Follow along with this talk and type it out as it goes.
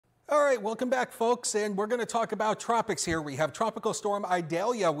All right, welcome back, folks, and we're going to talk about tropics here. We have Tropical Storm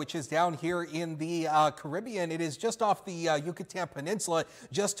Idalia, which is down here in the Caribbean. It is just off the Yucatan Peninsula,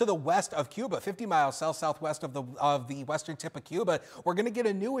 just to the west of Cuba, 50 miles southwest of the western tip of Cuba. We're going to get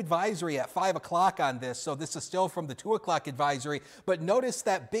a new advisory at 5 o'clock on this, so this is still from the 2 o'clock advisory. But notice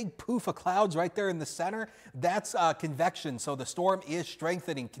that big poof of clouds right there in the center. That's convection, so the storm is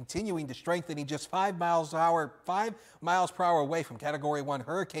strengthening, continuing to strengthening, just 5 miles per hour away from Category 1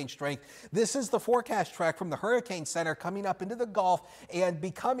 hurricane strength. This is the forecast track from the Hurricane Center coming up into the Gulf and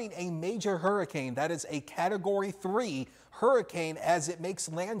becoming a major hurricane. That is a Category 3 hurricane as it makes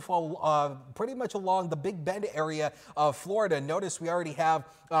landfall pretty much along the Big Bend area of Florida. Notice we already have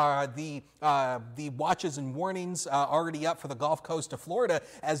the watches and warnings already up for the Gulf Coast of Florida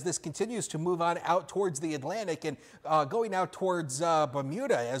as this continues to move on out towards the Atlantic and going out towards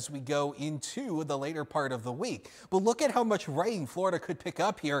Bermuda as we go into the later part of the week. But look at how much rain Florida could pick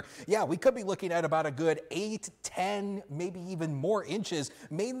up here. Yeah, we could be looking at about a good 8, 10, maybe even more inches,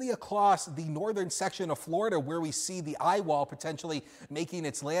 mainly across the northern section of Florida where we see the eye wall potentially making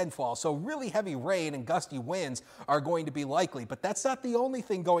its landfall. So really heavy rain and gusty winds are going to be likely. But that's not the only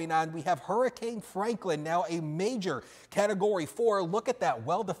thing going on. We have Hurricane Franklin, now a major Category 4. Look at that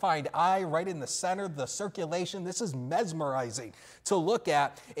well-defined eye right in the center, the circulation. This is mesmerizing to look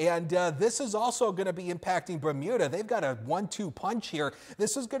at. And this is also going to be impacting Bermuda. They've got a 1-2 punch here.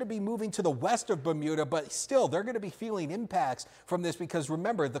 This is going to be moving to the west of Bermuda, but still they're going to be feeling impacts from this because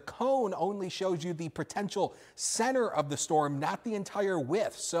remember, the cone only shows you the potential center of the storm, not the entire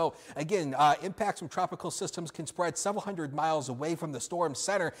width. So again, impacts from tropical systems can spread several hundred miles away from the storm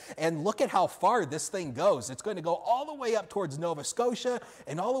center. And look at how far this thing goes. It's going to go all the way up towards Nova Scotia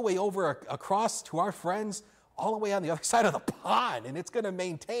and all the way over across to our friends all the way on the other side of the pond, and it's going to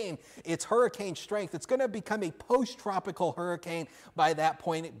maintain its hurricane strength. It's going to become a post-tropical hurricane by that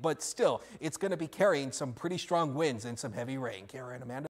point, but still, it's going to be carrying some pretty strong winds and some heavy rain. Kara and Amanda.